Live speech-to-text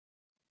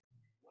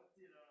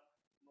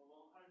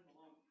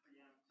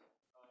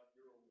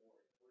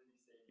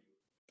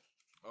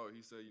Oh,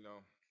 he said,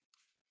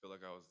 feel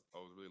like I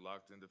was really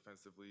locked in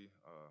defensively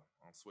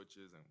on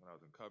switches and when I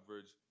was in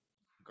coverage,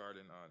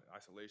 guarding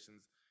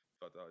isolations.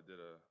 Felt that I did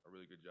a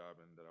really good job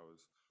and that I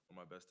was one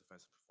of my best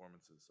defensive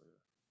performances. So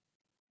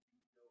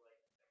yeah,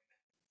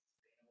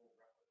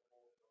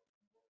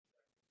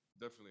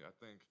 definitely. I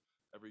think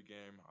every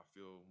game I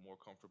feel more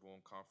comfortable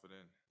and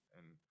confident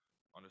and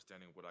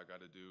understanding what I got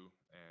to do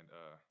and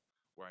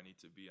where I need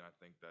to be. And I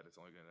think that it's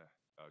only gonna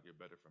get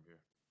better from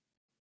here.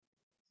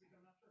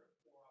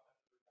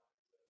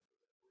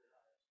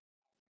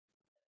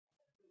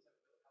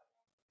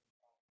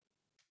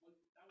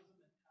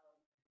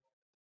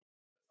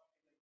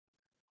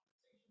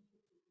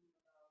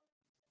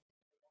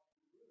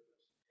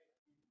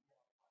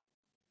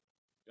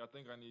 Yeah, I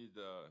think I need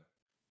to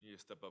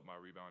step up my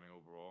rebounding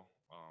overall.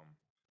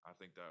 I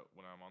think that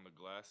when I'm on the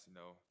glass,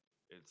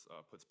 it's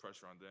puts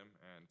pressure on them,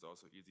 and it's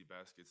also easy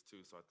baskets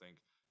too. So I think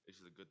it's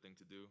just a good thing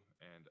to do,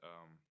 and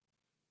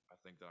I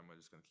think that I'm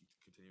just gonna keep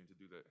continuing to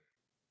do that.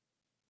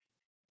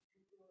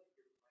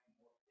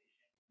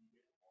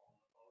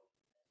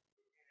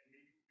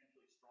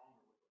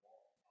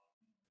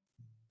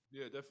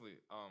 Yeah, definitely.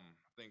 I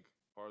think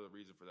part of the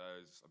reason for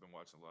that is I've been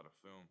watching a lot of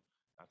film.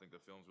 I think the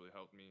films really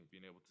helped me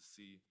being able to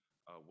see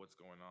what's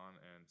going on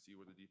and see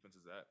where the defense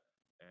is at,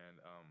 and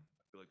I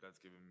feel like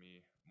that's given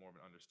me more of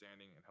an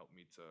understanding and helped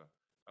me to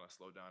kind of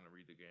slow down and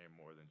read the game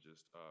more than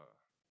just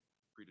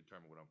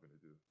predetermine what I'm going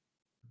to do.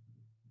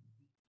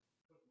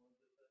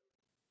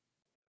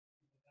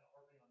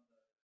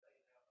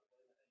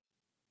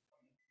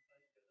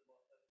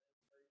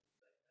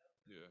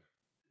 Yeah.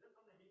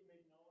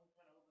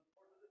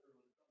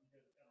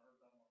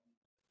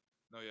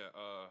 No, yeah.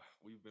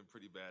 We've been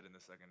pretty bad in the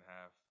second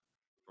half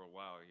for a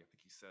while. I think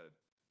he said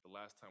the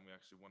last time we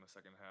actually won the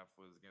second half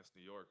was against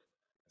New York.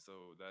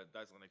 So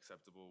that's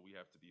unacceptable. We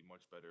have to be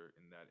much better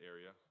in that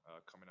area.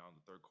 Coming out in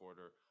the third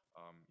quarter,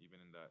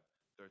 even in that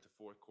third to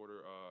fourth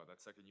quarter,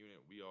 that second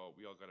unit, we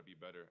all got to be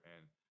better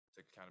and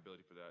take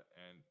accountability for that.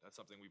 And that's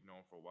something we've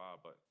known for a while.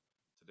 But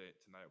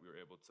tonight, we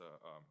were able to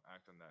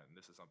act on that, and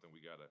this is something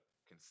we gotta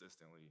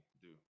consistently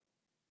do.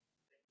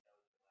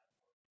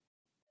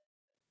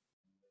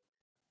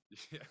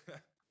 Yeah.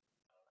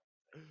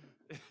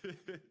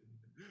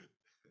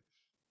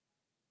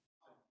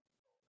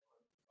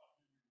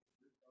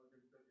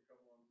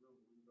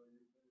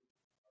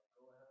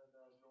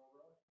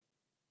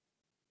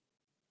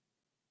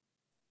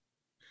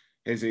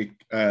 Hey Zeke,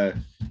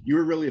 you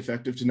were really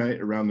effective tonight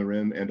around the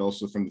rim and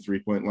also from the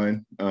 3 point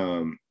line.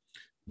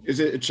 Is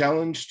it a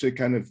challenge to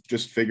kind of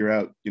just figure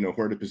out,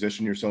 where to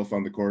position yourself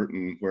on the court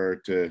and where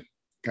to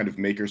kind of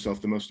make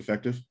yourself the most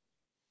effective?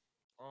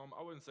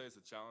 I wouldn't say it's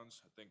a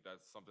challenge. I think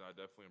that's something I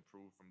definitely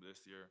improved from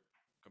this year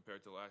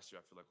compared to last year.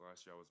 I feel like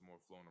last year I was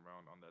more flowing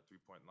around on that 3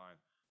 point line,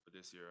 but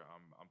this year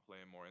I'm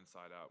playing more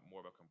inside out,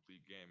 more of a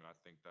complete game, and I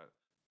think that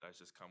that's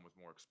just come with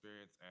more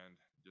experience and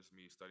just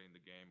me studying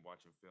the game,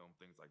 watching film,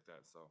 things like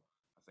that. So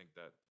I think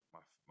that my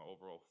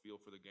overall feel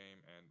for the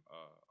game and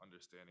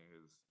understanding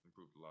has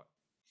improved a lot.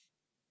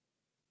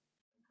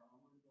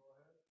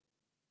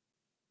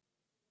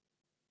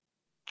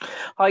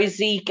 Hi,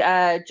 Zeke.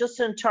 Just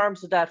in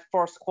terms of that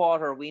first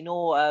quarter, we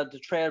know the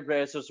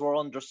Trailblazers were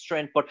under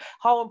strength, but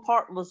how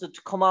important was it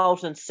to come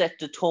out and set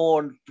the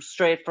tone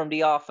straight from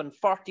the off? And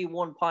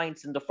 41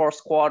 points in the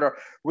first quarter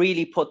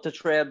really put the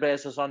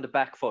Trailblazers on the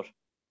back foot.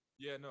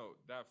 Yeah, no,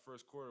 that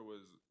first quarter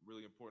was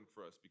really important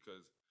for us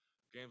because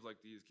games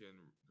like these can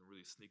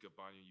really sneak up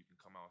on you. You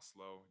can come out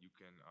slow. You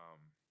can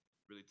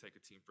really take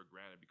a team for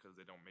granted because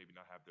they don't maybe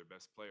not have their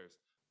best players.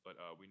 But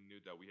we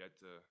knew that we had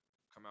to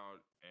come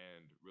out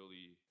and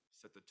really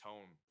set the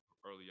tone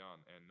early on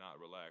and not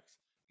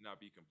relax, not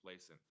be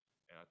complacent.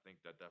 And I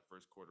think that that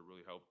first quarter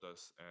really helped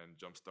us and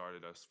jump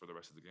started us for the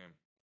rest of the game.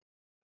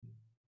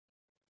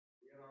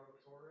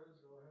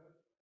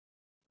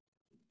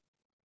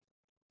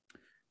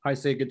 Hi,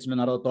 Sig. It's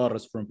Leonardo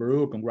Torres from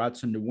Peru.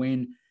 Congrats on the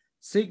win.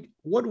 Sig,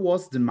 what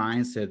was the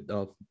mindset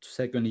of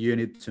second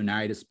unit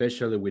tonight,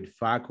 especially with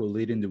Facu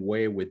leading the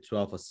way with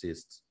 12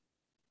 assists?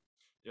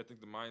 Yeah, I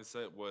think the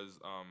mindset was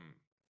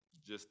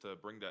just to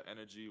bring that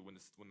energy when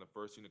the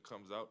first unit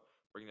comes out,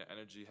 bring that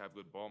energy, have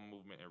good ball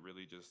movement, and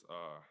really just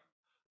uh,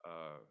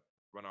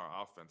 run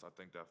our offense. I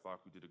think that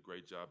Faku did a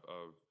great job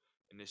of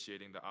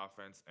initiating the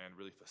offense and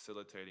really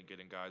facilitating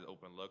getting guys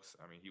open looks.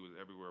 I mean, he was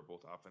everywhere,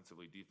 both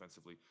offensively,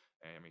 defensively,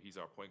 and I mean, he's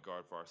our point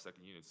guard for our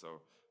second unit,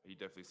 so he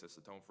definitely sets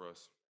the tone for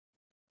us.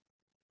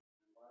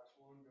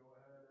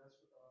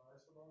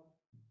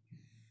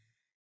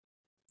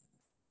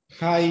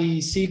 Hi,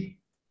 Sid.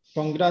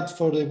 Congrats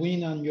for the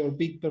win and your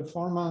big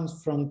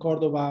performance from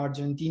Cordoba,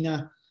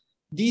 Argentina.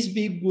 This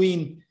big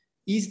win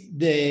is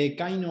the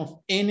kind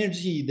of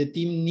energy the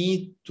team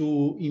need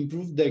to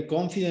improve their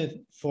confidence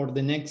for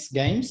the next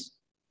games.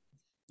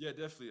 Yeah,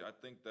 definitely. I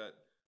think that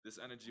this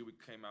energy we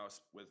came out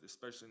with,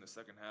 especially in the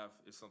second half,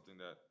 is something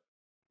that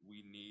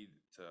we need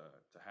to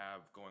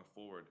have going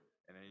forward,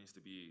 and it needs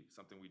to be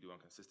something we do on a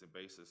consistent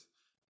basis.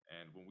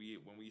 And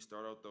when we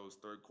start out those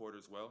third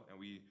quarters well, and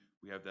we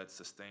have that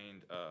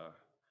sustained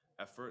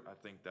effort, I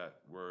think that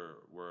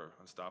we're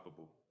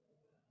unstoppable.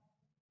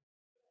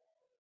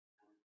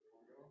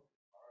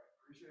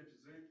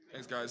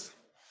 Thanks, guys.